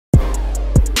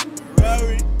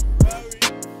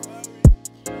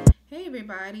Hey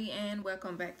everybody, and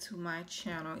welcome back to my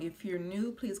channel. If you're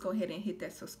new, please go ahead and hit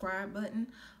that subscribe button.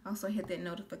 Also hit that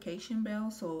notification bell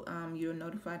so you're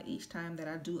notified each time that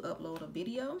I do upload a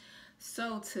video.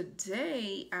 So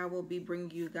today I will be bringing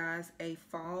you guys a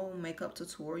fall makeup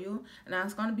tutorial, and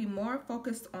it's going to be more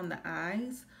focused on the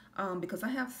eyes because I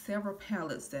have several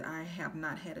palettes that I have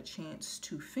not had a chance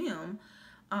to film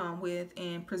with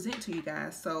and present to you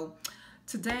guys. So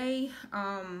today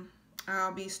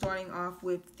I'll be starting off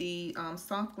with the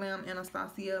Soft Glam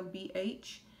Anastasia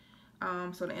BH.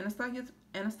 So the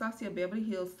Anastasia Beverly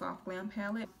Hills Soft Glam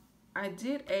palette. I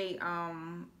did a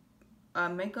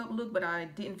makeup look, but I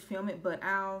didn't film it. But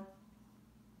I'll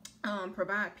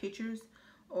provide pictures,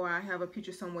 or I have a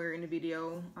picture somewhere in the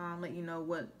video. Let you know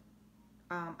what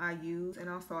I use, and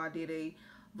also I did a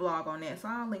vlog on that. So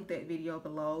I'll link that video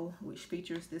below, which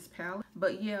features this palette.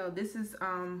 But yeah, this is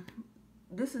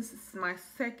my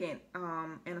second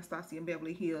Anastasia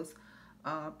Beverly Hills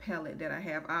palette that I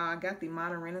have. I got the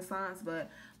Modern Renaissance, but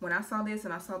when I saw this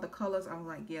and I saw the colors, I was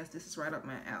like, yes, this is right up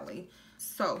my alley.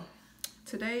 So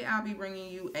today I'll be bringing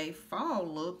you a fall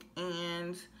look,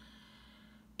 and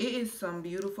it is some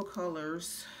beautiful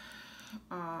colors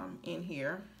in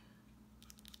here.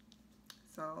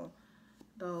 So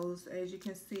those, as you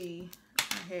can see,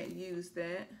 I had used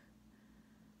that.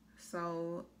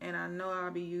 So, and I know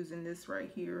I'll be using this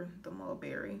right here, the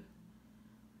Mulberry.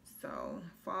 So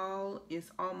fall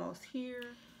is almost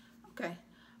here. Okay,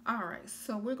 all right,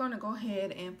 so we're gonna go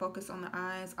ahead and focus on the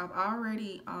eyes. I've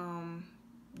already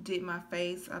did my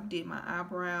face, I've did my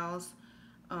eyebrows,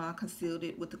 concealed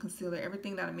it with the concealer.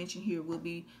 Everything that I mentioned here will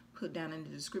be put down in the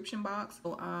description box.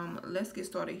 So let's get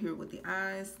started here with the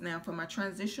eyes. Now for my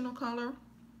transitional color,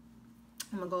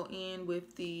 I'm gonna go in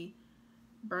with the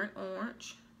burnt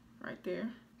orange right there.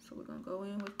 So we're gonna go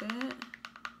in with that,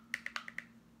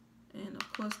 and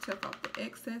of course take off the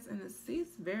excess. And it's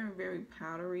very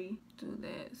powdery. Do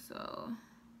that, so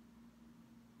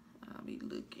I'll be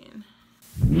looking.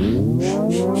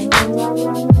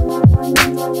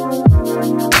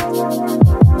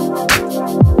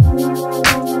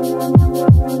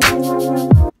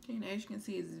 And as you can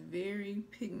see, it's very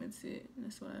pigmented. And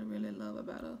that's what I really love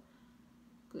about a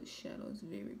good shadow. It's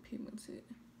very pigmented.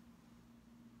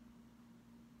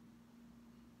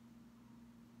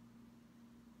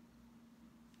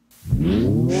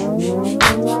 And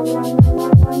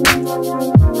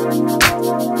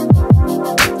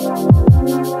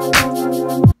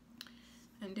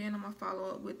then I'm gonna follow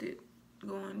up with it,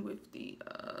 going with the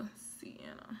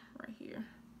Sienna right here.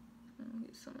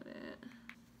 Get some of that.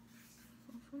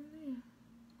 Go from there.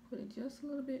 Put it just a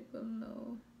little bit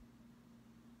below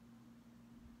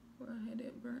where I had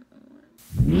that burnt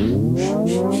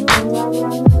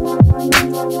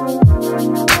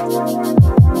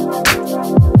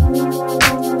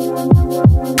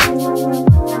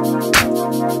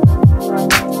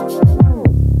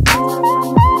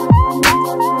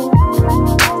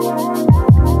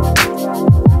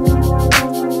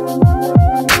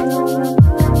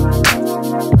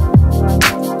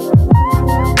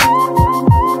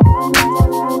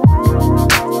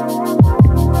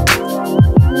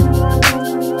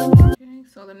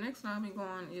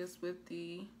with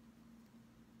the,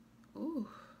 ooh,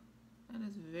 that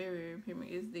is very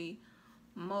pigmented, is the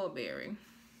Mulberry.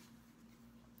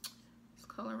 This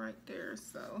color right there.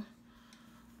 So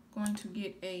going to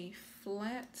get a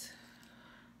flat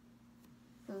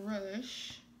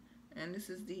brush, and this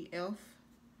is the E.L.F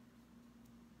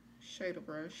shader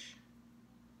brush.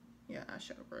 Yeah,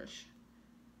 eyeshadow brush.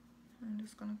 I'm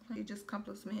just gonna clean. It just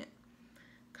complements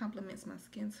my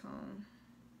skin tone.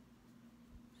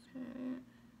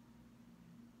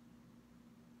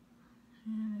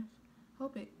 And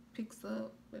hope it picks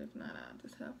up, but if not, I'll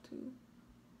just have to.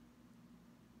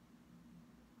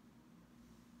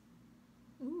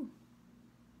 Ooh.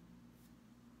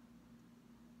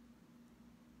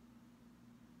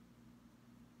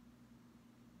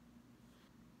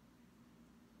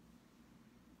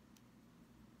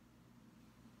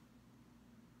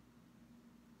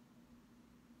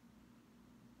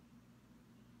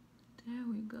 There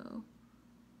we go.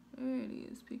 There it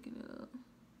is, picking it up.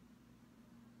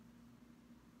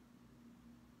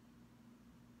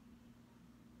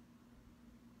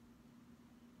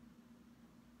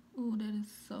 Ooh, that is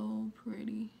so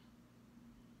pretty.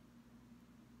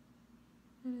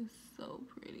 That is so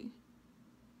pretty.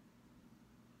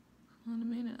 In a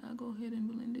minute, I'll go ahead and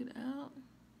blend it out.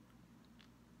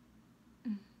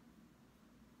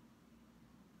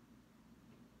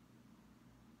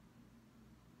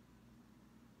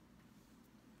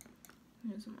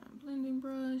 Here's my blending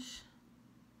brush.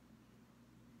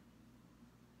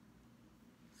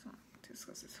 So just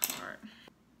because it's hard.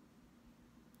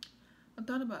 I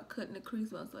thought about cutting the crease,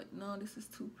 but I was like, no, this is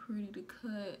too pretty to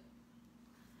cut.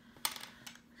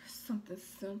 Something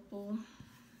simple.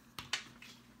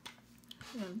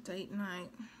 On date night.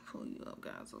 Pull you up,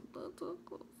 guys, a little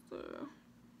closer.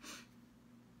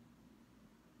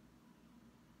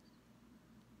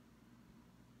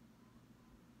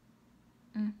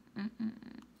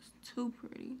 It's too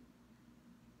pretty.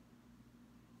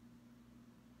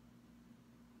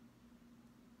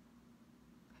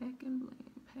 Pack and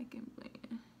blend, pack and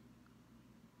blend.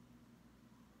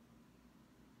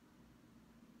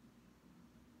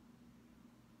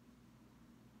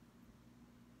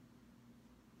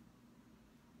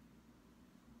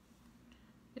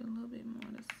 Get a little bit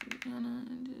more to Sienna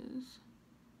and just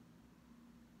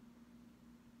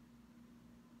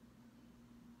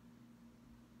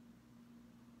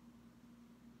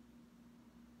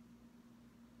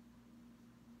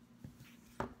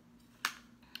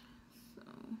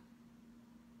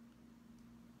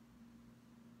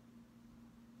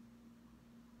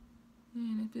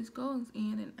and if this goes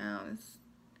in and out, it's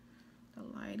the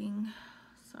lighting.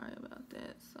 Sorry about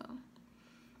that. So,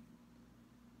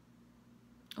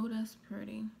 oh, that's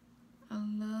pretty. I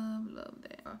love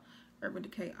that. Urban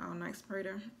Decay all night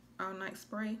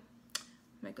spray,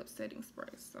 makeup setting spray.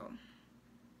 So,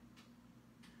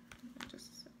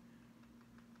 just a sec.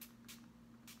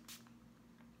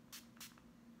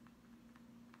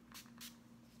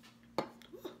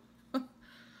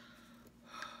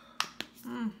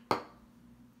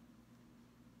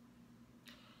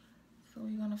 So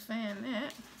we're gonna fan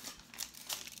that.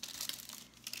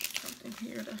 Something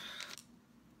here to.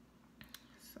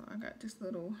 So I got this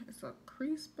little. It's a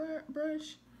crease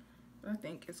brush, but I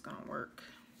think it's gonna work.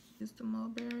 It's the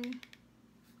Mulberry.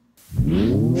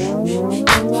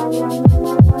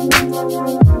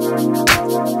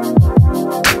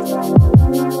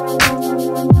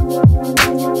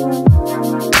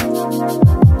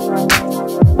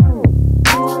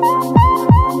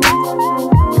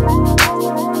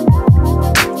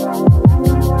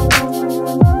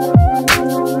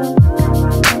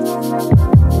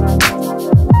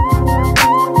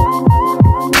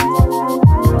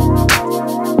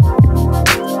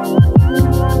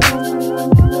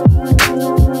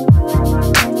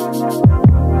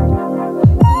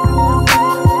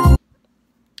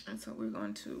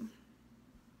 To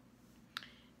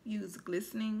use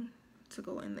Glistening to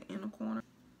go in the inner corner.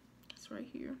 It's right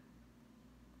here.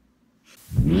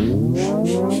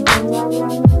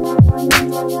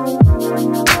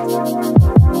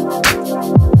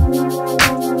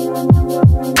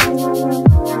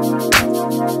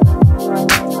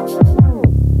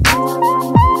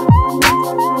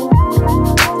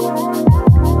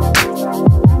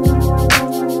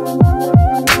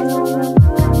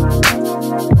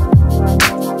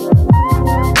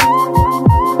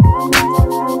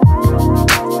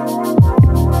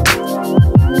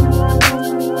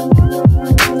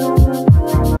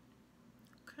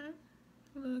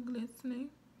 Glistening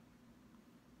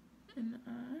in the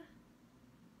eye.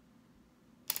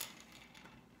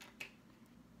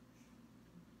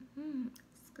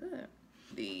 It's good.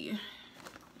 The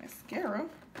mascara,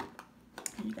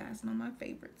 you guys know my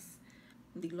favorites.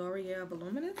 The L'Oreal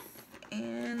Voluminous,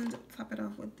 and top it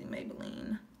off with the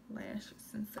Maybelline Lash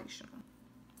Sensational.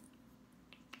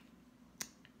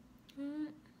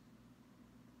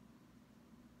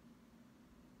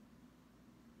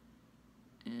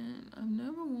 And I've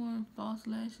never worn false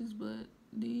lashes, but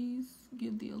these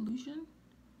give the illusion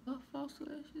of false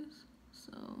lashes.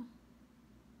 So,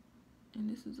 and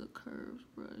this is a curved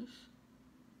brush.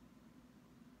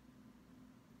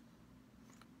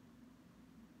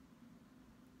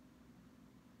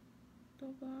 The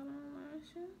bottom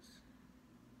lashes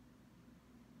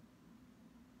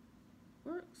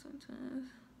work sometimes.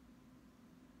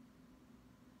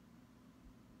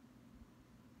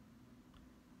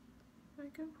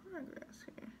 Making progress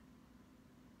here.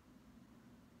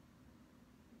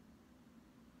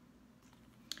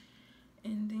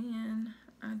 And then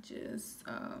I just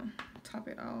top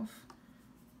it off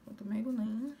with the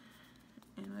Maybelline,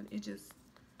 and it just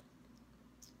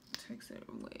takes it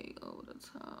way over the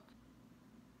top.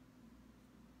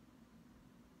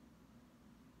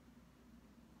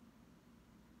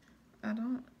 I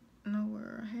don't know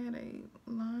where I had a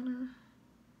liner,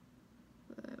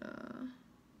 but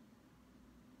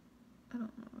I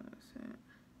don't know where it's at.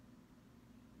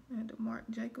 I had the Marc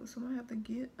Jacobs, so I have to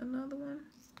get another one.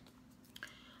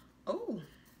 Oh,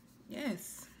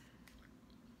 yes.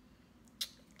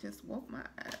 Just woke my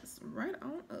eyes right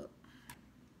on up.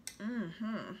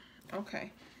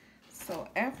 Okay. So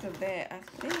after that, I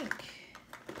think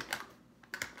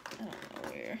I don't know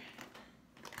where.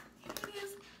 It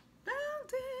is. Found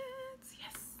it.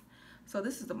 Yes. So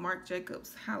this is the Marc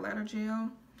Jacobs highlighter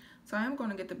gel. So I'm going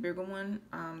to get the bigger one.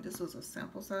 This was a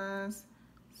sample size.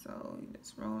 So you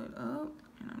just roll it up,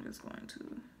 and I'm just going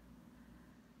to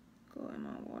go in my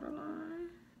waterline.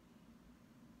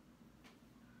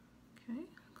 Okay,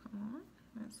 come on,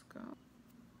 let's go.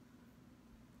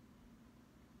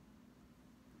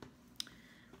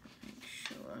 Make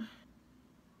sure.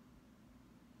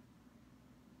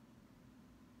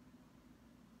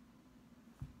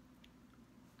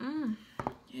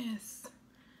 Yes.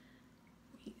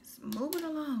 We're moving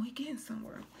along, we're getting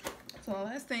somewhere. So the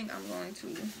last thing I'm going to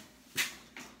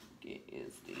get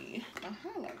is the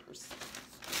highlighters.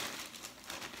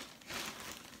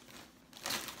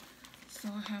 So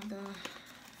I have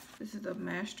this is the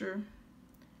Master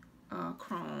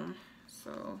Chrome.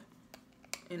 So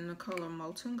in the color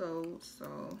Molten Gold.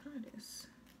 So try this.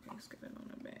 Let's get it on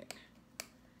the back.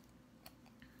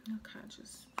 Look how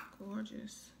just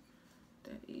gorgeous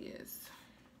that is.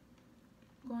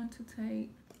 I'm going to take.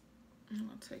 I'm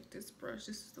gonna take this brush.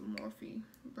 This is the Morphe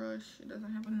brush. It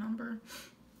doesn't have a number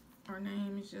or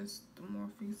name. It's just the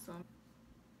Morphe. So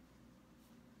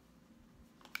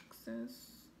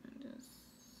access and just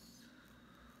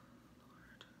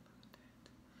Lord, look at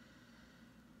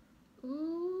that.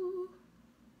 Ooh,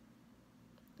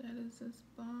 that is just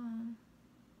bomb.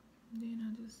 Then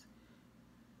I just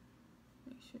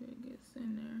make sure it gets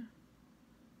in there.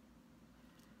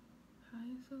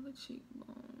 Highest of the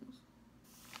cheekbones.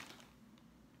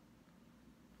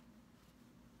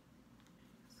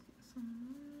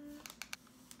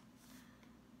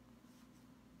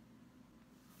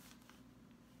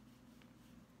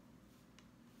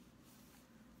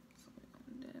 So we're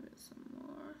gonna dab it some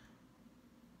more.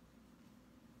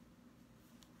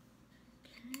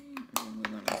 Okay, and then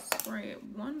we're gonna spray it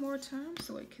one more time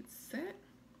so it can set.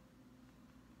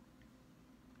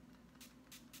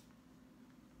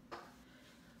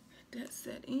 Let that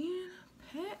set in,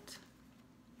 pat,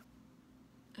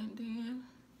 and then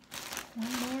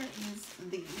one more is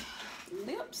the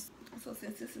lips. So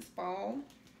since this is fall,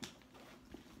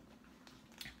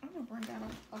 I'm gonna bring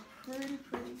out a pretty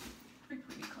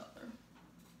color.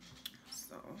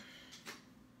 So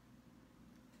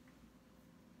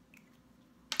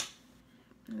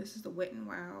and this is the Wet n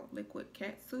Wild Liquid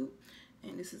Catsuit,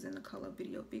 and this is in the color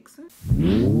Video Vixen.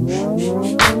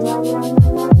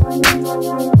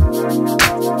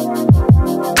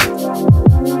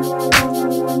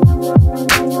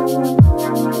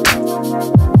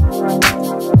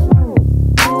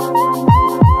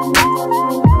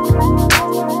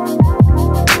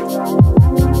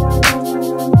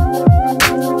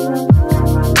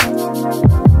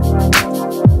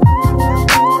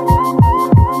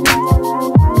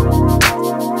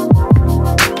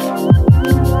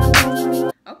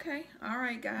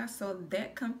 So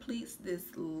that completes this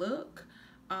look.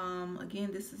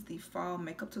 Again, this is the fall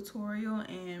makeup tutorial,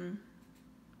 and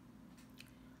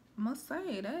I must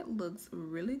say that looks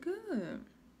really good.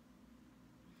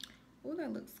 Oh,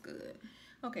 that looks good.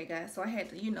 Okay guys, so I had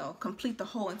to, you know, complete the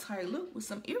whole entire look with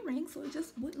some earrings so it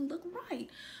just wouldn't look right.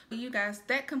 But you guys,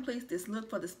 that completes this look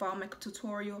for this fall makeup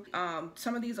tutorial.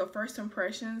 Some of these are first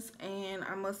impressions, and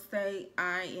I must say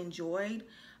I enjoyed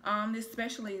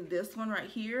especially this one right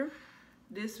here.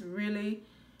 This really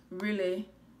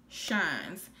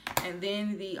shines. And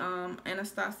then the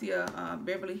Anastasia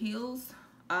Beverly Hills,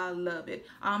 I love it.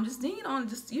 Just leaning on,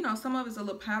 just, you know, some of it's a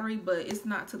little powdery, but it's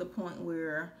not to the point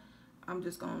where I'm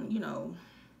just gonna, you know,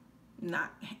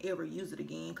 not ever use it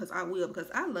again, because I will, because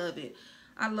I love it.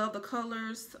 I love the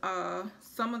colors.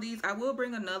 Some of these I will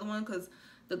bring another one, because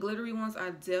the glittery ones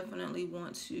I definitely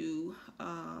want to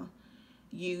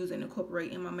use and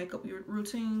incorporate in my makeup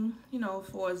routine, you know,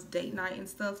 for date night and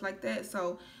stuff like that.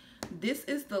 So this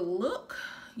is the look,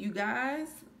 you guys.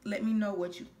 Let me know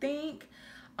what you think.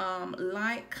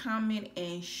 Like, comment,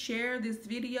 and share this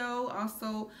video.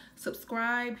 Also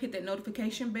subscribe, hit that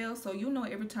notification bell so you know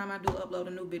every time I do upload a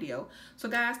new video. So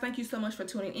guys, thank you so much for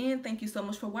tuning in. Thank you so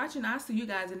much for watching. I'll see you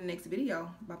guys in the next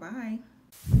video. Bye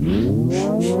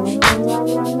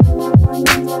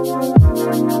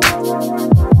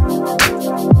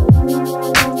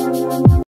bye.